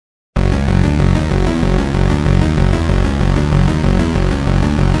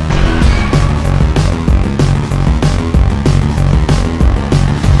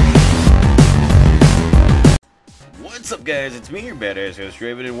up, guys? It's me, your badass host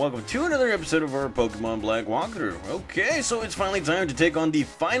Draven, and welcome to another episode of our Pokemon Black walkthrough. Okay, so it's finally time to take on the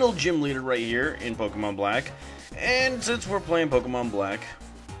final gym leader right here in Pokemon Black. And since we're playing Pokemon Black,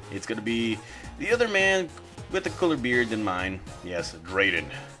 it's gonna be the other man with a cooler beard than mine. Yes, Drayden.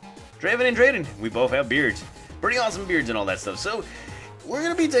 Draven and Drayden, we both have beards. Pretty awesome beards and all that stuff. So, we're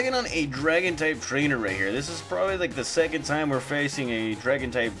going to be taking on a Dragon-type trainer right here. This is probably like the second time we're facing a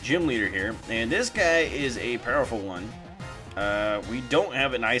Dragon-type gym leader here. And this guy is a powerful one. We don't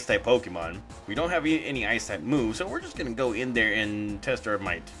have an Ice-type Pokemon. We don't have any Ice-type moves, so we're just going to go in there and test our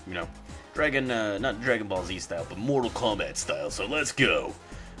might. You know, not Dragon Ball Z style, but Mortal Kombat style. So let's go.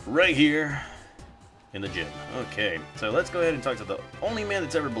 Right here in the gym. Okay, so let's go ahead and talk to the only man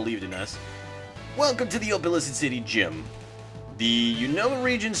that's ever believed in us. Welcome to the Illicit City Gym. The Unova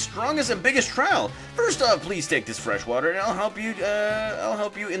region's strongest and biggest trial. First off, please take this fresh water, and I'll help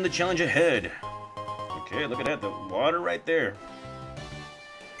you in the challenge ahead. Okay, look at that, the water right there.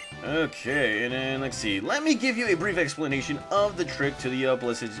 Okay, and then let's see. Let me give you a brief explanation of the trick to the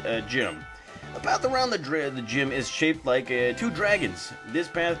Illicit Gym. About around the gym is shaped like two dragons. This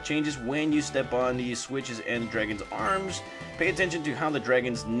path changes when you step on the switches and the dragon's arms. Pay attention to how the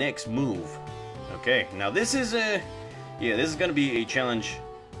dragon's necks move. Okay, now this is a... Yeah, this is going to be a challenge.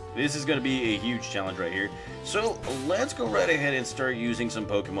 This is going to be a huge challenge right here. So, let's go right ahead and start using some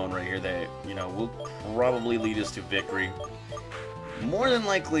Pokemon right here that, you know, will probably lead us to victory. More than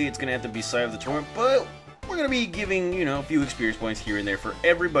likely, it's going to have to be Side of the Torrent, but we're going to be giving, you know, a few experience points here and there for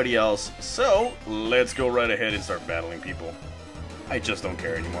everybody else. So, let's go right ahead and start battling people. I just don't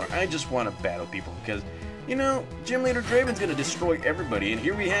care anymore. I just want to battle people because, you know, Gym Leader Draven's going to destroy everybody. And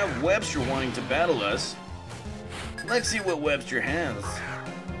here we have Webster wanting to battle us. Let's see what Webster has.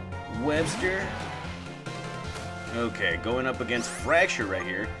 Webster. Okay, going up against Fracture right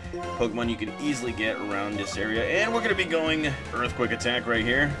here. Pokemon you can easily get around this area. And we're going to be going Earthquake attack right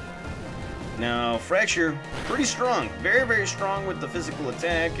here. Now, Fracture, pretty strong. Very, very strong with the physical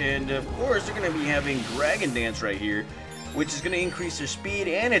attack. And, of course, they're going to be having Dragon Dance right here, which is going to increase their speed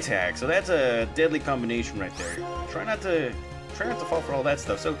and attack. So that's a deadly combination right there. Try not to fall for all that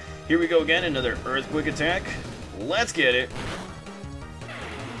stuff. So, here we go again. Another Earthquake attack. Let's get it.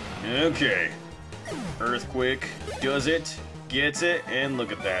 Okay. Earthquake does it, gets it, and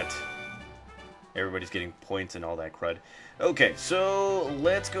look at that. Everybody's getting points and all that crud. Okay, so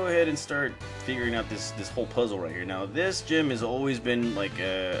let's go ahead and start figuring out this whole puzzle right here. Now, this gym has always been like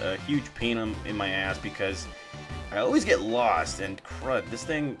a huge pain in my ass because I always get lost, and crud, this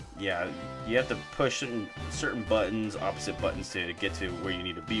thing, yeah, you have to push certain buttons, opposite buttons to get to where you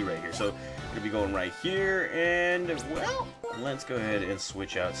need to be right here. So, we're going to be going right here, and, well, let's go ahead and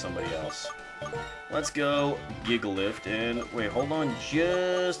switch out somebody else. Let's go Gigalift, and, wait, hold on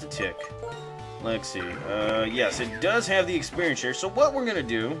just a tick. Let's see, yes, it does have the experience share, so what we're going to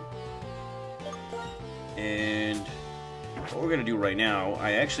do, and... what we're going to do right now,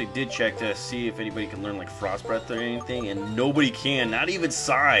 I actually did check to see if anybody can learn like Frost Breath or anything, and nobody can, not even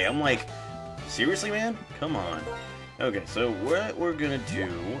Psy. I'm like, seriously, man? Come on. Okay, so what we're going to do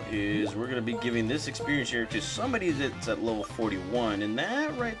is we're going to be giving this experience here to somebody that's at level 41, and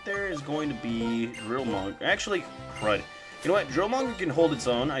that right there is going to be Drillmonger. Actually, crud. You know what? Drillmonger can hold its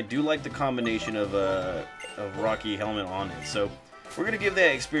own. I do like the combination of Rocky Helmet on it. So we're going to give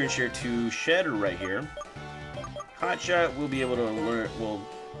that experience here to Shatter right here. Hotshot will be able to will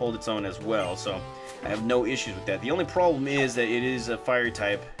hold its own as well, so I have no issues with that. The only problem is that it is a fire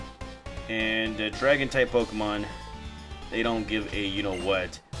type, and dragon type Pokemon, they don't give a you know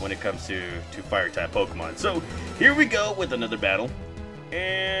what when it comes to fire type Pokemon. So here we go with another battle,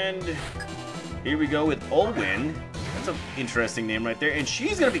 and here we go with Olwyn. That's an interesting name right there, and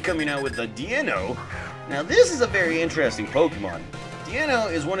she's gonna be coming out with a Sinnoh. Now this is a very interesting Pokemon.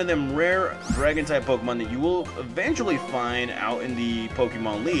 Sinnoh is one of them rare Dragon-type Pokemon that you will eventually find out in the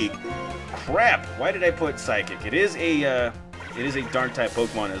Pokemon League. Crap! Why did I put Psychic? It is a Dark-type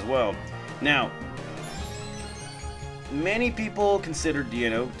Pokemon as well. Now, many people consider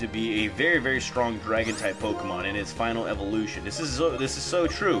Sinnoh to be a very, very strong Dragon-type Pokemon in its final evolution. This is so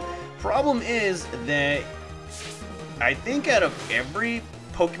true. Problem is that I think out of every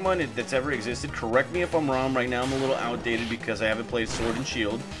Pokemon that's ever existed, correct me if I'm wrong, right now I'm a little outdated because I haven't played Sword and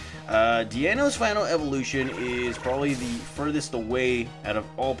Shield. Sinnoh's final evolution is probably the furthest away out of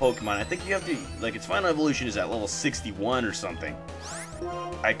all Pokemon. I think you have to, like, its final evolution is at level 61 or something.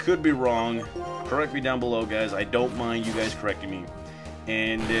 I could be wrong. Correct me down below, guys. I don't mind you guys correcting me.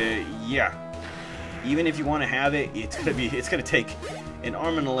 And, yeah. Even if you want to have it, it's gonna take an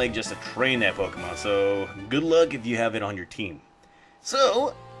arm and a leg just to train that Pokemon. So, good luck if you have it on your team.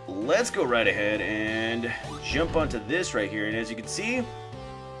 So, let's go right ahead and jump onto this right here. And as you can see,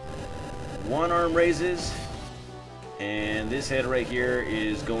 one arm raises, and this head right here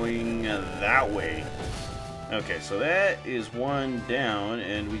is going that way. Okay, so that is one down,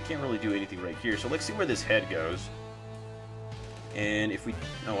 and we can't really do anything right here. So let's see where this head goes. And if we...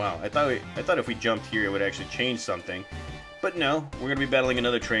 oh, wow. I thought if we jumped here, it would actually change something. But no, we're going to be battling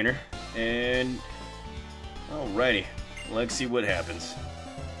another trainer. And... alrighty. Let's see what happens.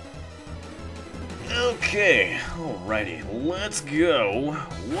 Okay. Alrighty. Let's go.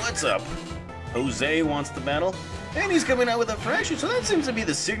 What's up? Jose wants to battle. And he's coming out with a Fraction, so that seems to be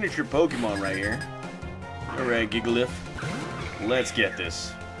the signature Pokemon right here. Alright, Gigalith. Let's get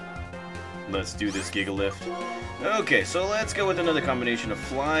this. Let's do this, Gigalith. Okay, so let's go with another combination of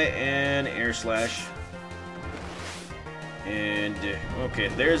Fly and Air Slash. And, okay,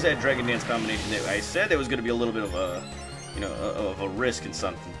 there's that Dragon Dance combination that I said there was going to be a little bit of a, you know, of a risk in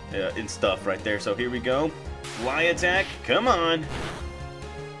something, in stuff right there. So here we go. Fly attack, come on.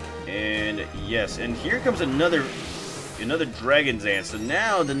 And, yes, and here comes another Dragon Dance. So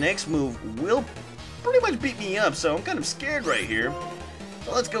now the next move will pretty much beat me up, so I'm kind of scared right here.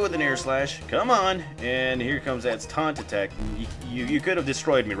 So let's go with an Air Slash. Come on. And here comes that Taunt attack. You could have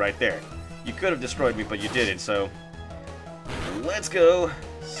destroyed me right there. You could have destroyed me, but you didn't. So let's go.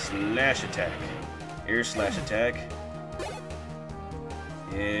 Slash attack. Air Slash attack.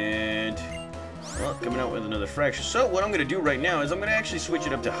 And, well, coming out with another Fraction. So what I'm going to do right now is I'm going to actually switch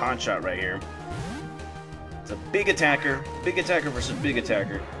it up to Hot Shot right here. It's a big attacker versus big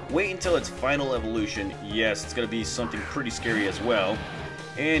attacker. Wait until its final evolution. Yes, it's going to be something pretty scary as well.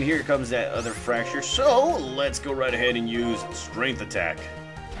 And here comes that other Fracture. So let's go right ahead and use Strength Attack.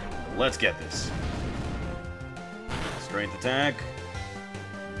 Let's get this. Strength Attack.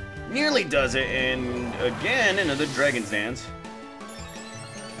 Nearly does it. And again, another Dragon's Dance.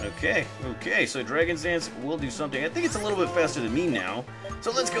 Okay, so Dragon's Dance will do something. I think it's a little bit faster than me now.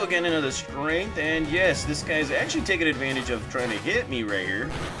 So let's go again, another Strength. And yes, this guy's actually taking advantage of trying to hit me right here.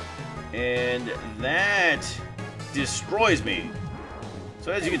 And that destroys me.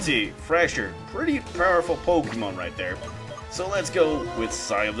 So as you can see, Fracture, pretty powerful Pokemon right there. So let's go with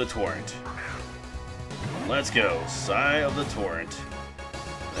Sigh of the Torrent. Let's go, Sigh of the Torrent.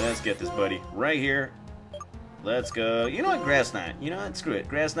 Let's get this buddy right here. Let's go. You know what, Grass Knot. You know what, screw it.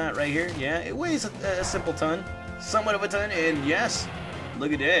 Grass Knot right here. Yeah, it weighs a simple ton. Somewhat of a ton, and yes,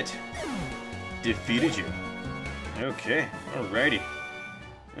 look at that. Defeated you. Okay, alrighty.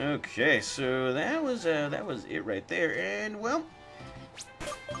 Okay, so that was it right there, and well,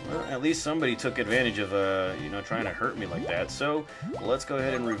 at least somebody took advantage of you know, trying to hurt me like that. So let's go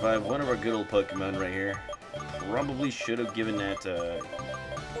ahead and revive one of our good old Pokemon right here. Probably should have given that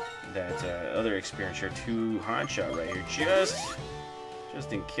other experience here to Hot Shot right here,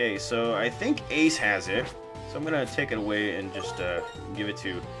 just in case. So I think Ace has it, so I'm gonna take it away and just give it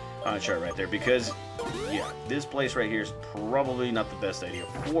to Hot Shot right there, because yeah, this place right here is probably not the best idea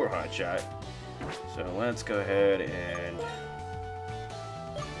for Hot Shot. So let's go ahead and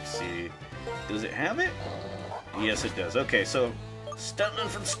see. Does it have it? Yes, it does. Okay, so Scotland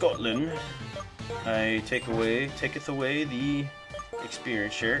from Scotland. I taketh away the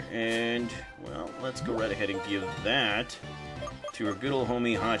experience share, and well, let's go right ahead and give that to our good old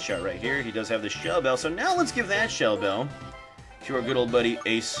homie Hot Shot right here. He does have the Shell Bell, so now let's give that Shell Bell to our good old buddy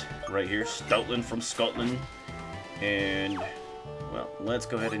Ace right here, Stoutland from Scotland. And well, let's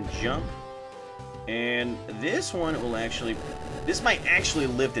go ahead and jump, and this one will actually, this might actually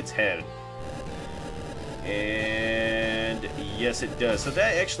lift its head. And yes, it does. So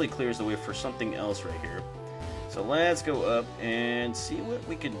that actually clears the way for something else right here. So let's go up and see what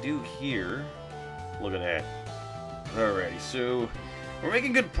we can do here. Look at that. Alrighty, so we're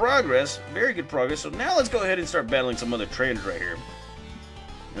making good progress, very good progress. So now let's go ahead and start battling some other trainers right here.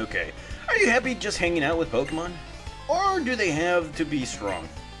 Okay, are you happy just hanging out with Pokemon? Or do they have to be strong?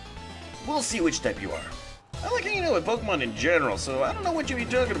 We'll see which type you are. I like hanging out with Pokemon in general, so I don't know what you'd be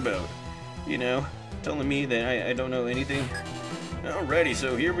talking about. You know, telling me that I don't know anything. Alrighty,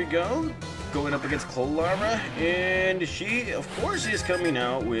 so here we go. Going up against Clara, and she, of course, is coming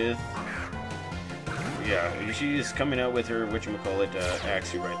out with, yeah, she is coming out with her, whatchamacallit,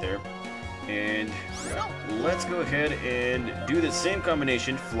 Axie right there. And, well, let's go ahead and do the same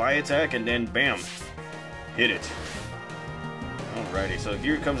combination, Fly Attack, and then bam, hit it. Alrighty, so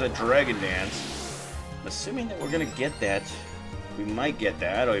here comes a Dragon Dance. I'm assuming that we're gonna get that. We might get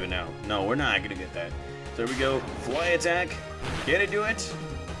that, I don't even know. No, we're not gonna get that. So there we go, Fly Attack, can it do it?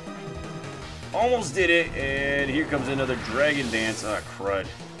 Almost did it, and here comes another Dragon Dance. Ah, crud.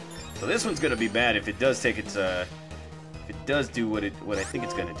 So this one's gonna be bad if it does take its it does do what I think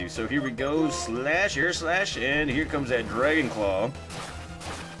it's gonna do. So here we go, slash, air slash, and here comes that Dragon Claw.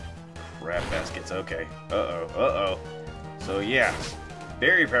 Crap baskets, okay. Uh-oh. So yeah,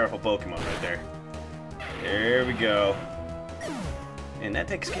 very powerful Pokemon right there. There we go. And that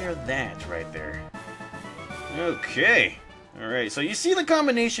takes care of that right there. Okay. Alright, so you see the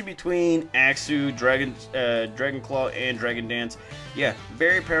combination between Axew, Dragon Claw, and Dragon Dance. Yeah,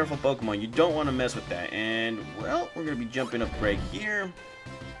 very powerful Pokemon. You don't want to mess with that. And, well, we're going to be jumping up right here.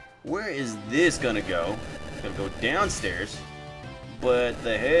 Where is this going to go? It's going to go downstairs. But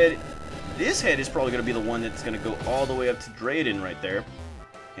the head, this head is probably going to be the one that's going to go all the way up to Drayden right there.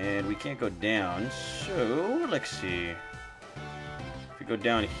 And we can't go down, so let's see. If we go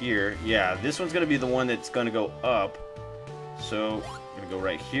down here, yeah, this one's going to be the one that's going to go up. So, we're going to go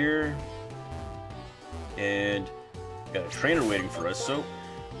right here. And got a trainer waiting for us, so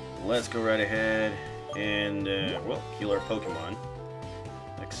let's go right ahead and, well, heal our Pokemon.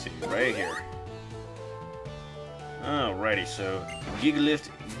 Let's see, right here. Alrighty, so Gigalift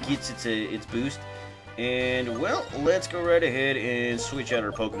gets its boost. And, well, let's go right ahead and switch out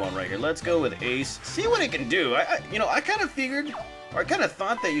our Pokemon right here. Let's go with Ace. See what it can do. I kind of figured, or I kind of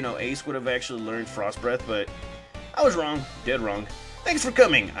thought that, Ace would have actually learned Frost Breath, but I was wrong. Dead wrong. Thanks for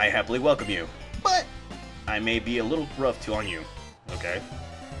coming. I happily welcome you. But I may be a little rough on you. Okay?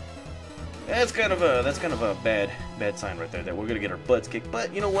 That's kind of a bad sign right there, that we're going to get our butts kicked.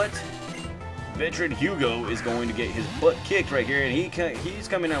 But, you know what? Veteran Hugo is going to get his butt kicked right here, and he's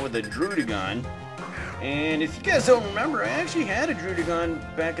coming out with a Druddigon. And if you guys don't remember, I actually had a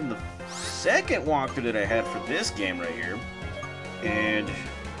Druddigon back in the second walkthrough that I had for this game right here. And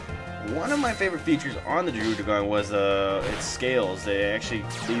one of my favorite features on the Druddigon was its scales. It actually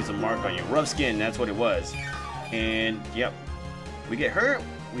leaves a mark on you. Rough skin, that's what it was. And yep, we get hurt.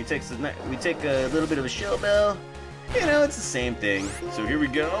 We take a little bit of a shell bell. It's the same thing. So here we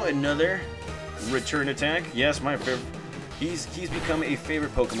go, another return attack. Yes, my favorite. He's become a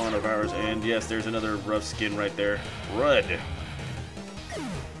favorite Pokemon of ours, and yes, there's another rough skin right there. Rud.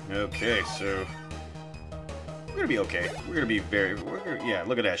 Okay, so we're gonna be okay. We're gonna be yeah,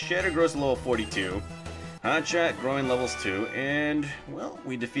 look at that. Shatter grows to level 42. Hotshot growing levels 2, and well,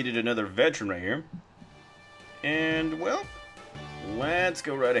 we defeated another veteran right here. And well, let's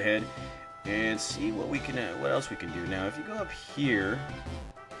go right ahead and see what we can, what else we can do now. If you go up here,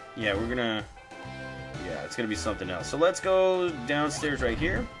 yeah, yeah, it's gonna be something else. So let's go downstairs right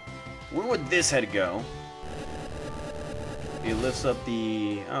here. Where would this head go? It lifts up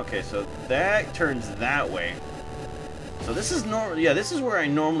the... Okay, so that turns that way. So this is normal. Yeah, this is where I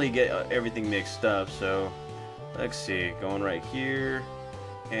normally get everything mixed up. So let's see, going right here,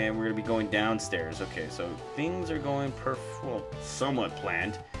 and we're gonna be going downstairs. Okay, so things are going well, somewhat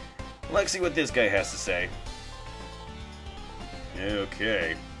planned. Let's see what this guy has to say.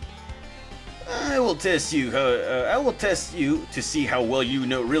 Okay. I will test you to see how well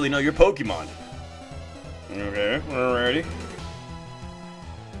you really know your Pokemon. Okay, alrighty.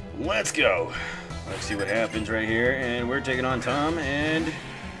 Let's go. Let's see what happens right here, and we're taking on Tom, and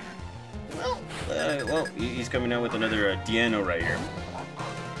well, he's coming out with another Deino right here.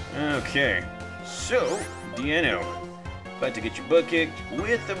 Okay, so Deino, about to get your butt kicked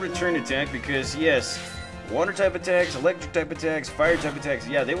with a return attack because yes. Water type attacks, electric type attacks, fire type attacks,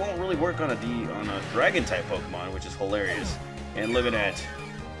 yeah, they won't really work on a dragon type Pokemon, which is hilarious. And look at that.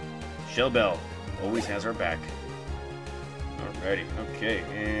 Shell Bell always has our back. Alrighty, okay,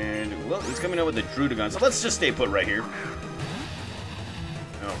 and well, he's coming out with the Druddigon, so let's just stay put right here.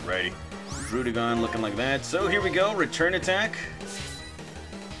 Alrighty. Druddigon looking like that. So here we go, return attack.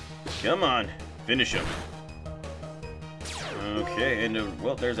 Come on, finish him. Okay, and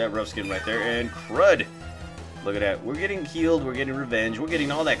well, there's that rough skin right there, and crud. Look at that. We're getting healed. We're getting revenge. We're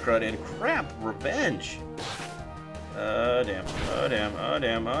getting all that crud. And crap, revenge. Damn. Oh, damn. Oh,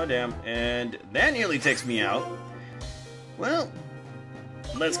 damn. Oh, damn. And that nearly takes me out. Well,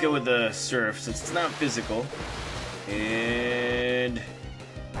 let's go with the Surf since it's not physical. And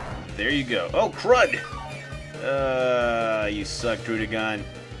there you go. Oh, crud. You suck, Druddigon.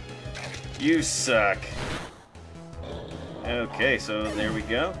 You suck. Okay, so there we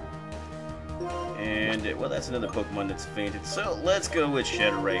go. And, well, that's another Pokemon that's fainted. So, let's go with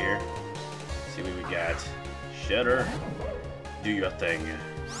Shedder right here. See what we got. Shedder, do your thing.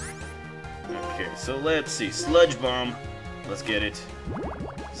 Okay, so let's see. Sludge Bomb. Let's get it.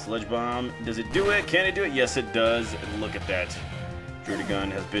 Sludge Bomb. Does it do it? Can it do it? Yes, it does. Look at that.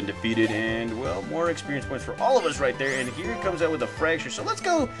 Druddigon has been defeated. And, well, more experience points for all of us right there. And here it comes out with a Fracture. So, let's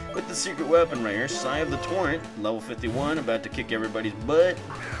go with the secret weapon right here. Sigh of the Torrent. Level 51. About to kick everybody's butt.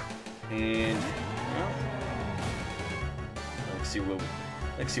 And...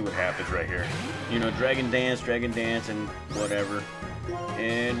 see what happens right here. You know, Dragon Dance, and whatever.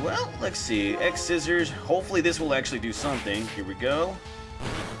 And, well, let's see. X Scissors. Hopefully this will actually do something. Here we go.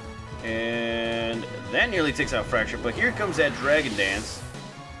 And that nearly takes out Fracture, but here comes that Dragon Dance.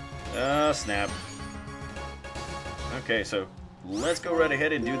 Snap. Okay, so let's go right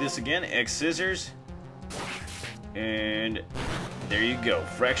ahead and do this again. X Scissors. And there you go.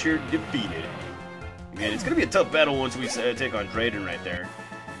 Fracture defeated. Again, it's going to be a tough battle once we take on Drayden right there.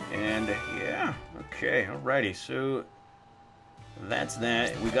 And, yeah. Okay, alrighty. So, that's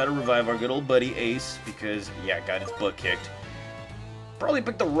that. We got to revive our good old buddy Ace because, yeah, got his butt kicked. Probably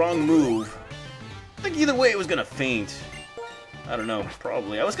picked the wrong move. I think either way it was going to faint. I don't know.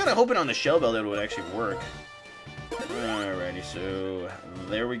 Probably. I was kind of hoping on the Shell Bell that it would actually work. Alrighty, so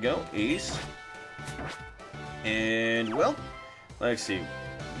there we go. Ace. And, well, let's see.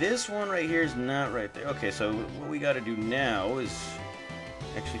 This one right here is not right there. Okay, so what we got to do now is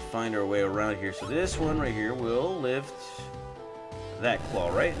actually find our way around here. So this one right here will lift that claw,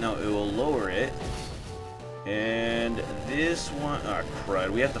 right? No, it will lower it. And this one, oh crud,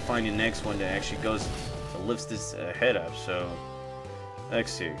 we have to find the next one that actually lifts this head up. So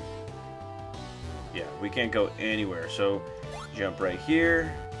let's see. Yeah, we can't go anywhere. So jump right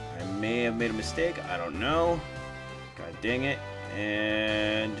here. I may have made a mistake. I don't know. God dang it.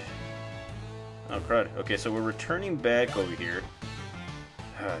 And oh crud. Okay, so we're returning back over here.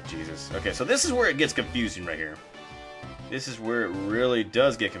 Ah, Jesus. Okay, so this is where it gets confusing right here. This is where it really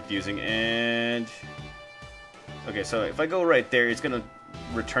does get confusing. And okay, so if I go right there, it's gonna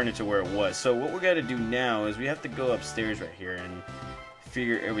return it to where it was. So what we got to do now is we have to go upstairs right here and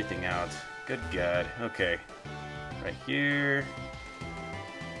figure everything out. Good God. Okay, right here.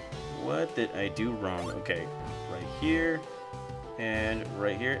 What did I do wrong? Okay, right here. And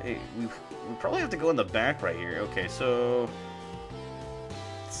right here, hey, we probably have to go in the back right here. Okay, so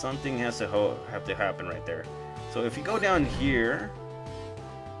something has to happen right there. So if you go down here,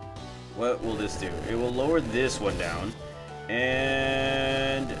 what will this do? It will lower this one down.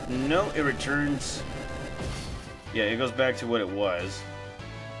 And no, it returns. Yeah, it goes back to what it was.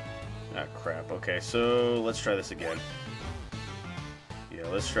 Ah, crap. Okay, so let's try this again. Yeah,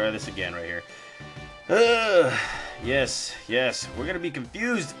 let's try this again right here. Yes, we're gonna be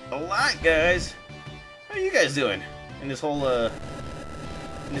confused a lot, guys. How are you guys doing in this whole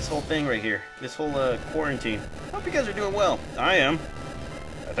thing right here? This whole quarantine. Hope you guys are doing well. I am.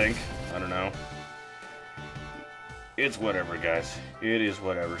 I think. I don't know. It's whatever, guys. It is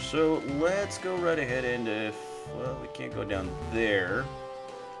whatever. So let's go right ahead and well, we can't go down there,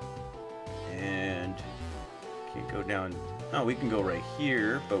 and can't go down. Oh, we can go right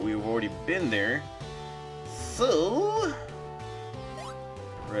here, but we've already been there. So,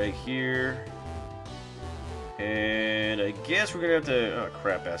 right here, and I guess we're gonna have to, oh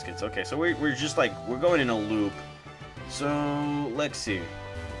crap baskets. Okay, so we're just like, we're going in a loop. So, let's see.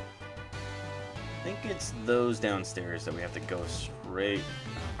 I think it's those downstairs that we have to go straight.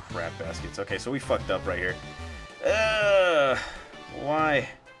 Oh, crap baskets. Okay, so we fucked up right here. Why?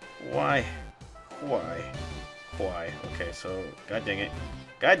 Okay, so, god dang it.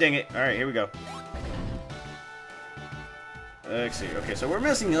 Alright, here we go. Let's see. Okay, so we're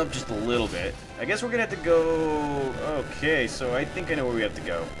messing up just a little bit. I guess we're gonna have to go. Okay, so I think I know where we have to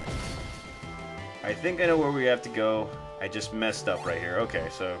go. I just messed up right here. Okay,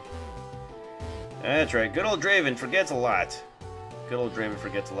 so that's right. Good old Draven forgets a lot.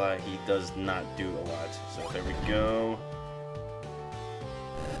 He does not do a lot. So there we go.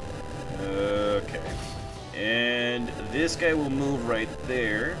 Okay. And this guy will move right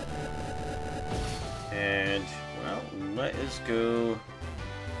there. And well, let us go,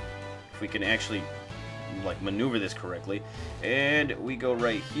 if we can actually like maneuver this correctly. And we go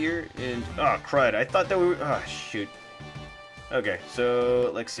right here and oh crud, I thought that we were, oh shoot. Okay,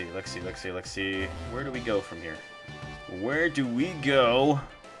 so let's see. Where do we go from here?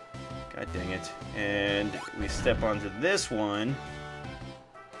 God dang it. And we step onto this one.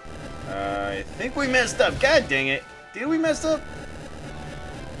 I think we messed up. God dang it. Did we mess up?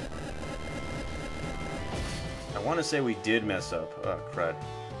 I want to say we did mess up. Oh, crud.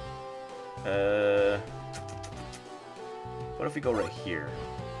 What if we go right here?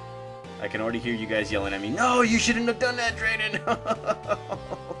 I can already hear you guys yelling at me. No, you shouldn't have done that, Drayden.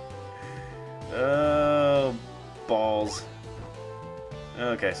 Oh, balls.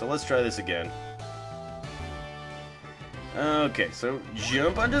 Okay, so let's try this again. Okay, so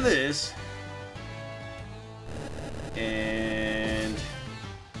jump under this. And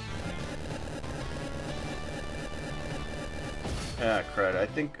ah, crud. I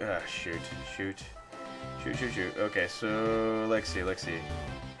think shoot. Shoot, shoot, shoot. Okay, so let's see.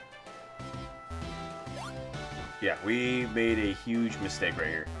 Yeah, we made a huge mistake right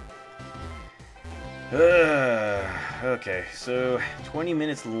here. Okay, so 20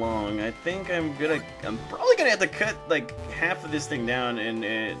 minutes long. I think I'm probably gonna have to cut like half of this thing down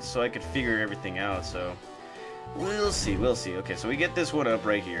and so I could figure everything out. So we'll see. Okay, so we get this one up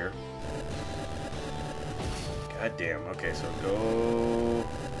right here. God damn. Okay, so go.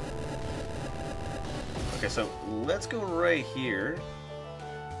 Okay, so let's go right here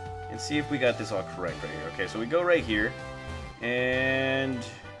and see if we got this all correct right here. Okay, so we go right here and.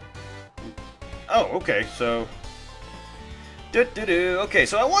 Oh, okay, so... Okay,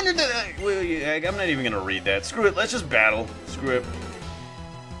 so I wondered that... I'm not even going to read that. Screw it, let's just battle. Screw it.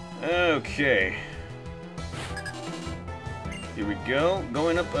 Okay. Here we go.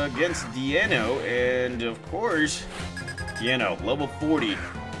 Going up against Sinnoh, and of course... Sinnoh, level 40.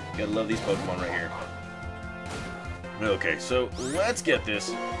 Gotta love these Pokemon right here. Okay, so let's get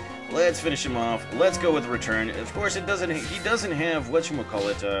this. Let's finish him off. Let's go with return. Of course, he doesn't have...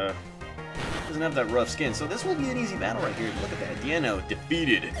 whatchamacallit, doesn't have that rough skin, so this will be an easy battle right here. Look at that, Sinnoh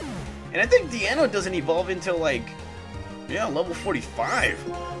defeated. And I think Sinnoh doesn't evolve until like, yeah, level 45.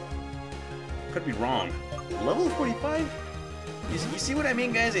 Could be wrong. Level 45? You see what I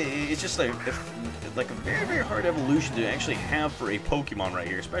mean, guys? It's just like a very, very hard evolution to actually have for a Pokemon right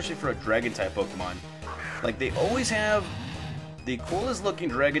here, especially for a Dragon-type Pokemon. Like, they always have the coolest looking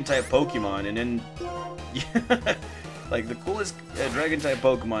Dragon-type Pokemon, and then... Yeah, like the coolest Dragon-type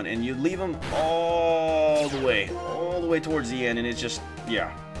Pokemon, and you leave them all the way towards the end, and it's just,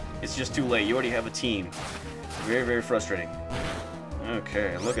 yeah, it's just too late. You already have a team. Very, very frustrating.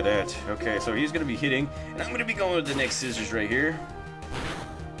 Okay, look at that. Okay, so he's going to be hitting, and I'm going to be going with the next scissors right here.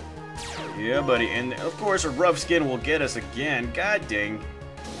 Yeah, buddy, and of course a rough skin will get us again. God dang.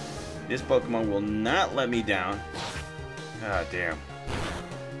 This Pokemon will not let me down. God damn.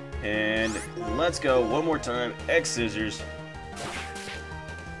 And let's go one more time. X scissors.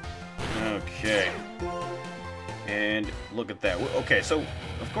 Okay. And look at that. Okay, so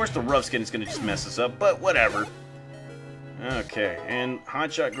of course the rough skin is going to just mess us up, but whatever. Okay, and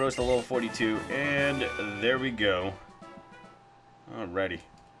Hot Shot grows to level 42, and there we go. Alrighty.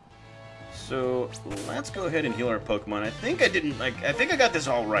 So let's go ahead and heal our Pokemon. I think I got this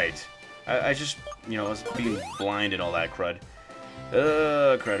all right. I just, you know, was being blind and all that crud.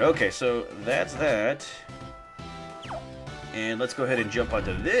 Crud. Okay, so that's that. And let's go ahead and jump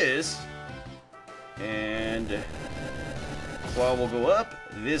onto this. And Claw will go up.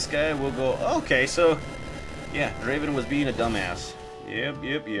 This guy will go... Okay, so... Yeah, Draven was being a dumbass.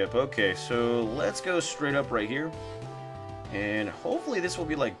 Yep. Okay, so let's go straight up right here. And hopefully this will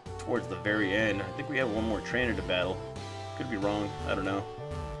be, like, towards the very end. I think we have one more trainer to battle. Could be wrong. I don't know.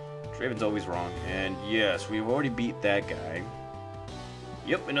 Draven's always wrong. And yes, we've already beat that guy.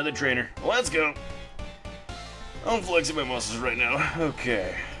 Yep, another trainer. Let's go. I'm flexing my muscles right now.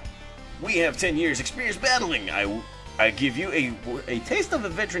 Okay. We have 10 years experience battling. I give you a taste of a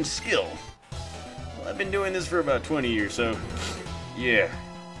veteran's skill. Well, I've been doing this for about 20 years, so yeah.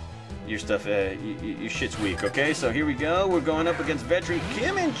 Your stuff, your shit's weak, okay? So here we go. We're going up against veteran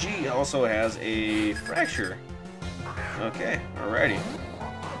Kim, and G also has a fracture. Okay, alrighty.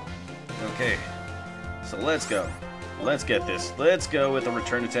 Okay, so let's go. Let's get this. Let's go with a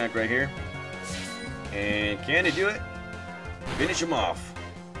return attack right here. And can it do it? Finish him off.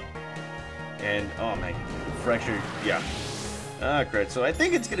 And, oh my, fracture, yeah. Ah, crud. So I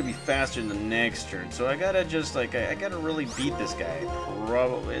think it's going to be faster in the next turn. So I gotta just, like, I gotta really beat this guy.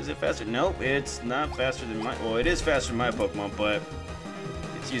 Probably. Is it faster? Nope, it's not faster than my, well, it is faster than my Pokemon, but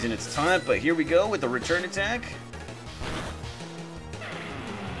it's using its taunt. But here we go with the return attack.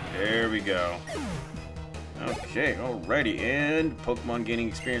 There we go. Okay, alrighty, and Pokemon gaining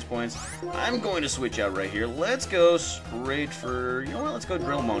experience points. I'm going to switch out right here. Let's go straight for, you know what, let's go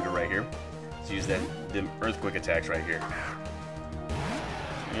Drillmonger right here. Let's use them Earthquake attacks right here.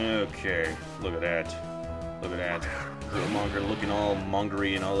 Okay, look at that. Look at that. Drillmonger looking all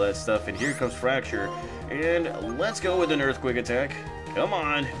mongery and all that stuff. And here comes Fracture. And let's go with an Earthquake attack. Come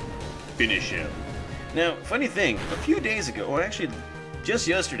on. Finish him. Now, funny thing, a few days ago, or actually just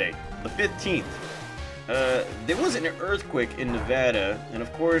yesterday, the 15th, there was an earthquake in Nevada, and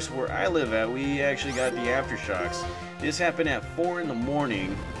of course, where I live at, we actually got the aftershocks. This happened at 4 in the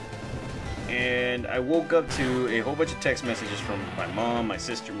morning, and I woke up to a whole bunch of text messages from my mom, my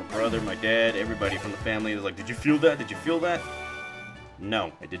sister, my brother, my dad, everybody from the family. It was like, did you feel that? Did you feel that?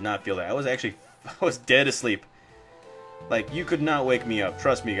 No, I did not feel that. I was dead asleep. Like, you could not wake me up.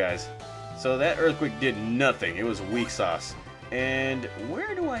 Trust me, guys. So that earthquake did nothing. It was weak sauce. And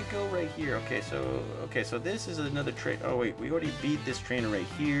where do I go right here? Okay, so this is another train. Oh wait, we already beat this trainer right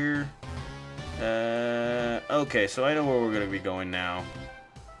here. Okay, so I know where we're gonna be going now.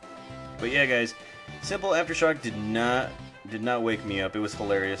 But yeah, guys, simple aftershock did not wake me up. It was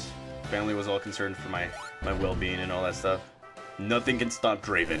hilarious. Family was all concerned for my well-being and all that stuff. Nothing can stop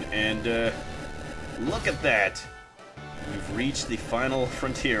Draven, and look at that. We've reached the final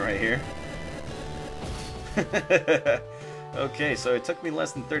frontier right here. Okay, so it took me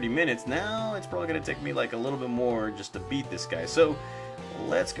less than 30 minutes. Now it's probably going to take me like a little bit more just to beat this guy. So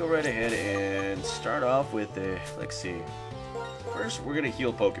let's go right ahead and start off with let's see. First, we're going to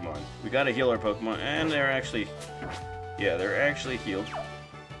heal Pokemon. We got to heal our Pokemon, and they're actually healed.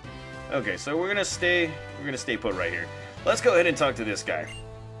 Okay, so we're going to stay put right here. Let's go ahead and talk to this guy.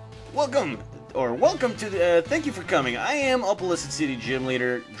 Welcome to the, thank you for coming. I am Illicit City Gym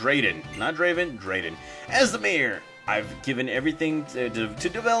Leader Drayden, not Draven, Drayden. As the mayor, I've given everything to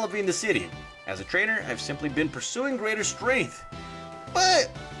developing the city. As a trainer, I've simply been pursuing greater strength. But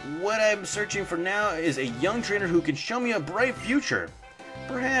what I'm searching for now is a young trainer who can show me a bright future.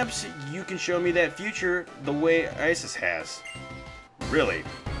 Perhaps you can show me that future the way Isis has. Really?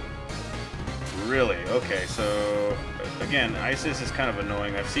 Really? Okay, so again, Isis is kind of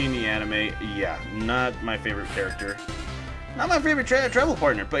annoying. I've seen the anime. Yeah, not my favorite character. Not my favorite travel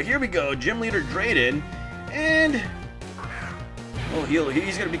partner. But here we go, Gym Leader Drayden. And well,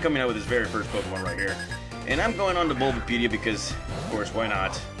 he's going to be coming out with his very first Pokemon right here. And I'm going on to Bulbapedia because, of course, why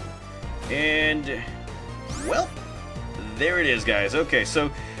not? And, well, there it is, guys. Okay, so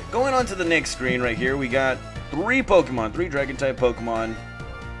going on to the next screen right here, we got 3 Dragon-type Pokemon.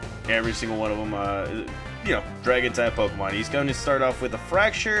 Every single one of them, you know, Dragon-type Pokemon. He's going to start off with a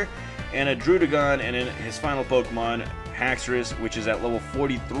Fraxure and a Druddigon, and then his final Pokemon, Haxorus, which is at level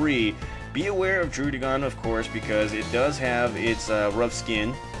 43. Be aware of Druddigon, of course, because it does have its rough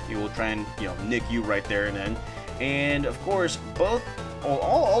skin. It will try and, you know, nick you right there and then. And of course,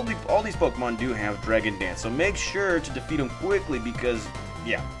 all these Pokemon do have Dragon Dance, so make sure to defeat them quickly because,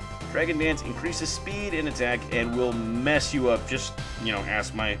 yeah, Dragon Dance increases speed and attack and will mess you up. Just, you know,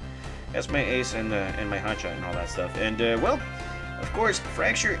 ask my ace and my hotshot and all that stuff. And well, of course,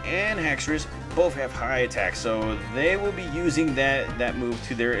 Fraxure and Haxorus both have high attack, so they will be using that move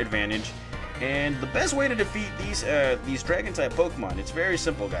to their advantage. And the best way to defeat these Dragon-type Pokemon, it's very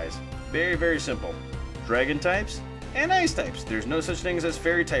simple, guys. Very, very simple. Dragon types and Ice types. There's no such things as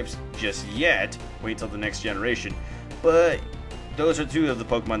Fairy types just yet. Wait till the next generation. But those are 2 of the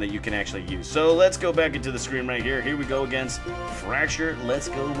Pokemon that you can actually use. So let's go back into the screen right here. Here we go against Fraxure. Let's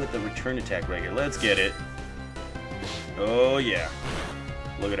go with the return attack right here. Let's get it. Oh, yeah.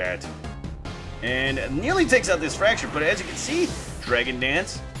 Look at that. And nearly takes out this Fraxure, but as you can see, Dragon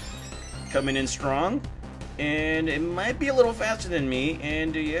Dance coming in strong. And it might be a little faster than me.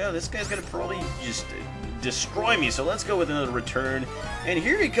 And yeah, this guy's going to probably just destroy me. So let's go with another return. And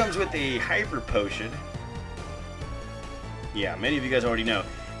here he comes with a Hyper Potion. Yeah, many of you guys already know.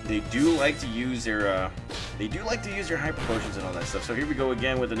 They do like to use their Hyper Potions and all that stuff. So here we go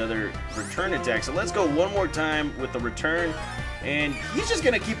again with another return attack. So let's go one more time with the return. And he's just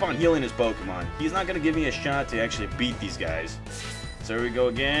going to keep on healing his Pokemon. He's not going to give me a shot to actually beat these guys. So here we go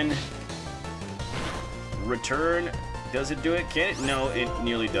again. Return. Does it do it? Can it? No, it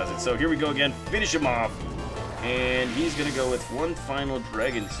nearly does it. So here we go again. Finish him off. And he's going to go with one final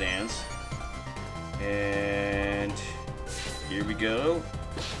Dragon Dance. And here we go.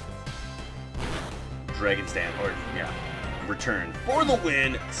 Dragon Dance. Or, yeah. Return. For the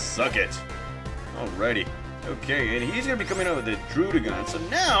win. Suck it. Alrighty. Okay, and he's going to be coming out with the Druddigon. So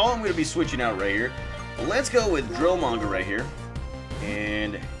now I'm going to be switching out right here. Let's go with Drillmonger right here.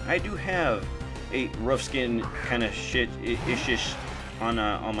 And I do have a rough skin kind of shit-ish on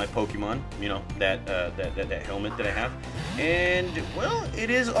my Pokemon. You know, that helmet that I have. And, well,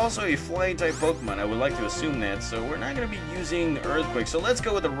 it is also a flying-type Pokemon. I would like to assume that. So we're not going to be using Earthquake. So let's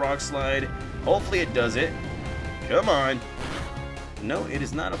go with the Rock Slide. Hopefully it does it. Come on. No, it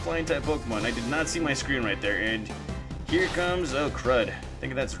is not a flying-type Pokemon. I did not see my screen right there. And here comes, oh, crud. I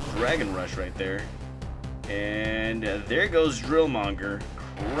think that's Dragon Rush right there. And there goes Drillmonger.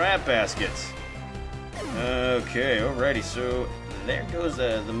 Crap baskets. Okay, alrighty. So there goes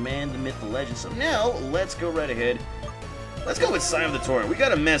the man, the myth, the legend. So now let's go right ahead. Let's go with Sign of the Torrent. We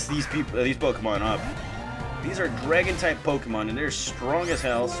gotta mess these Pokemon up. These are Dragon-type Pokemon, and they're strong as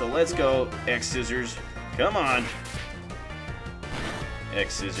hell. So let's go X Scissors. Come on.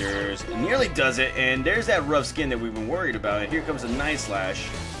 X Scissors. Nearly does it, and there's that rough skin that we've been worried about. And here comes a Night Slash.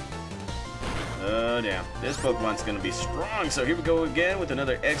 Oh, damn. This Pokemon's going to be strong. So here we go again with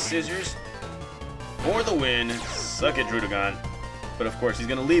another X Scissors. For the win. Suck it, Druddigon. But of course, he's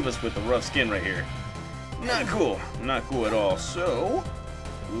gonna leave us with the rough skin right here. Not cool. Not cool at all. So,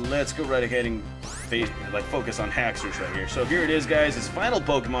 let's go right ahead and focus on Haxorus right here. So here it is, guys. His final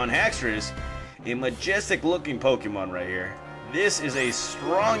Pokemon, Haxorus. A majestic-looking Pokemon right here. This is a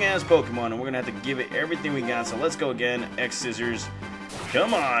strong-ass Pokemon, and we're gonna have to give it everything we got. So let's go again. X Scissors.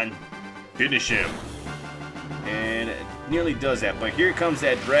 Come on. Finish him. And it nearly does that, but here comes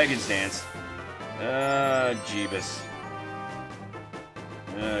that Dragon's Dance. Jeebus.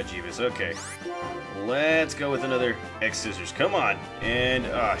 Jeebus. Okay. Let's go with another X Scissors. Come on. And,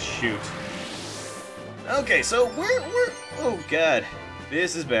 shoot. Okay, so we're, oh god.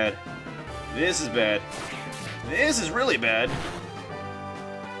 This is bad. This is bad. This is really bad.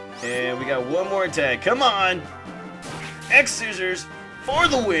 And we got one more attack. Come on. X Scissors for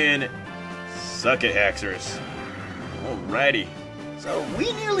the win. Suck it, Haxorus. Alrighty. So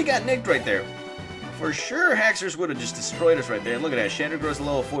we nearly got nicked right there. For sure, Haxorus would have just destroyed us right there. And look at that. Shatter Growth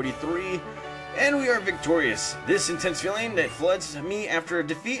level 43. And we are victorious. This intense feeling that floods me after a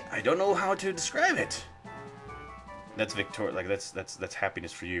defeat, I don't know how to describe it. That's that's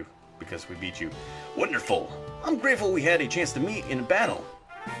happiness for you because we beat you. Wonderful. I'm grateful we had a chance to meet in battle.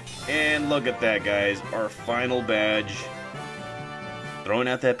 And look at that, guys. Our final badge. Throwing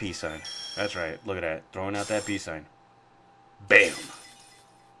out that peace sign. That's right. Look at that. Throwing out that peace sign. Bam.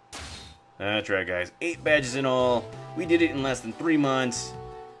 That's right, guys. 8 badges in all. We did it in less than 3 months.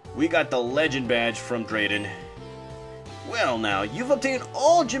 We got the legend badge from Drayden. Well, now, you've obtained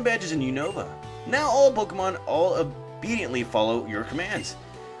all gym badges in Unova. Now all Pokemon all obediently follow your commands.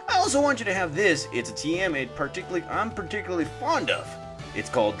 I also want you to have this. It's a TM I'm particularly fond of. It's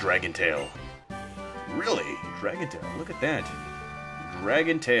called Dragon Tail. Really? Dragon Tail. Look at that.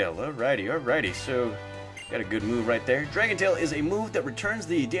 Dragon Tail. Alrighty, alrighty. So, got a good move right there. Dragon Tail is a move that returns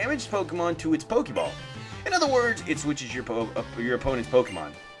the damaged Pokemon to its Pokeball. In other words, it switches your opponent's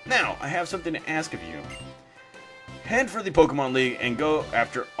Pokemon. Now, I have something to ask of you. Head for the Pokemon League and go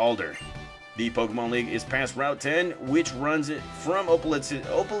after Alder. The Pokemon League is past Route 10, which runs it from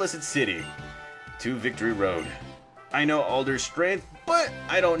Opalescent City to Victory Road. I know Alder's strength, but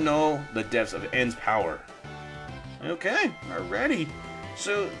I don't know the depths of N's power. Okay, alrighty.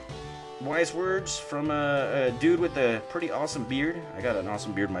 So, wise words from a dude with a pretty awesome beard. I got an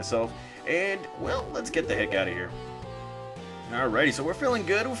awesome beard myself. And, well, let's get the heck out of here. Alrighty, so we're feeling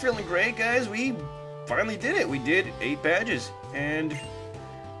good. We're feeling great, guys. We finally did it. We did 8 badges. And,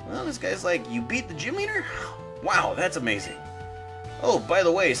 well, this guy's like, you beat the gym leader? Wow, that's amazing. Oh, by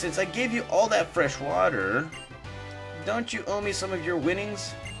the way, since I gave you all that fresh water, don't you owe me some of your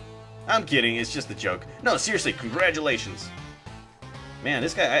winnings? I'm kidding, it's just a joke. No, seriously, congratulations. Man,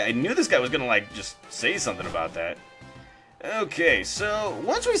 this guy, I knew this guy was gonna, like, just say something about that. Okay, so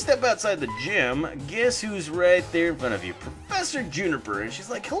once we step outside the gym, guess who's right there in front of you? Professor Juniper. And she's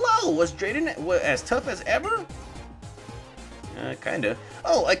like, hello, was Drayden as tough as ever? Kinda.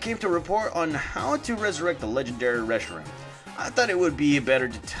 Oh, I came to report on how to resurrect the legendary Reshiram. I thought it would be better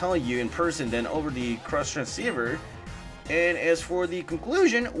to tell you in person than over the cross transceiver. And as for the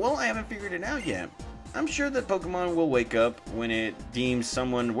conclusion, well, I haven't figured it out yet. I'm sure that Pokemon will wake up when it deems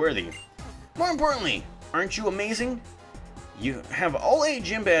someone worthy. More importantly, aren't you amazing? You have all 8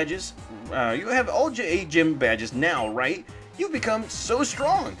 gym badges. You have all 8 gym badges now, right? You've become so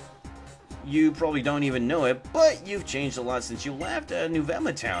strong. You probably don't even know it, but you've changed a lot since you left New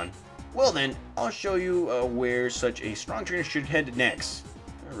Vema Town. Well then, I'll show you where such a strong trainer should head next.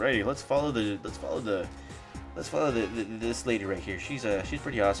 Alrighty, let's follow this lady right here. She's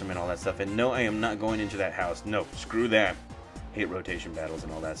pretty awesome and all that stuff. And no, I am not going into that house. No, screw that. Hate rotation battles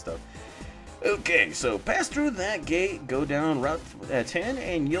and all that stuff. Okay, so pass through that gate, go down Route 10,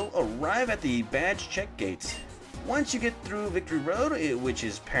 and you'll arrive at the badge check gates. Once you get through Victory Road, which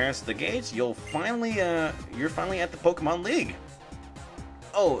is past the gates, you're finally at the Pokemon League.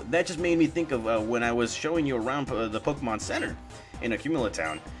 Oh, that just made me think of when I was showing you around the Pokemon Center in Accumula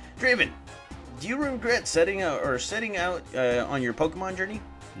Town. Draven, do you regret setting out on your Pokemon journey?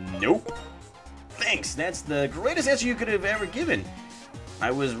 Nope. Thanks. That's the greatest answer you could have ever given. I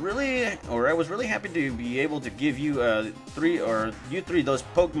was really happy to be able to give you three those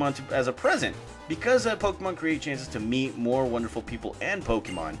Pokemon as a present, because Pokemon create chances to meet more wonderful people and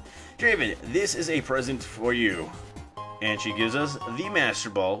Pokemon. Draven, this is a present for you. And she gives us the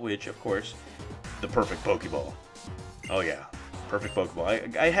Master Ball, which, of course, the perfect Pokeball. Oh yeah, perfect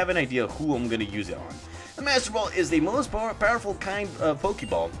Pokeball. I have an idea who I'm going to use it on. The Master Ball is the most powerful kind of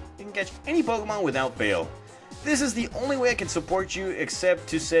Pokeball. You can catch any Pokemon without fail. This is the only way I can support you, except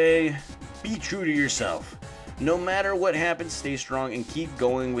to say, be true to yourself. No matter what happens, stay strong and keep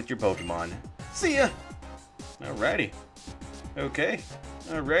going with your Pokemon. See ya! Alrighty. Okay.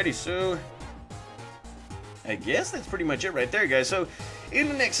 Alrighty, so I guess that's pretty much it right there, guys. So in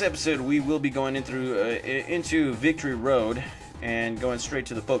the next episode, we will be going into Victory Road and going straight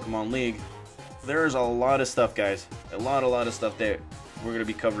to the Pokemon League. There's a lot of stuff, guys. A lot of stuff that we're going to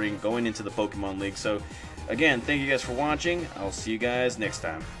be covering going into the Pokemon League. So again, thank you guys for watching. I'll see you guys next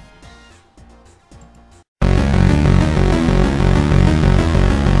time.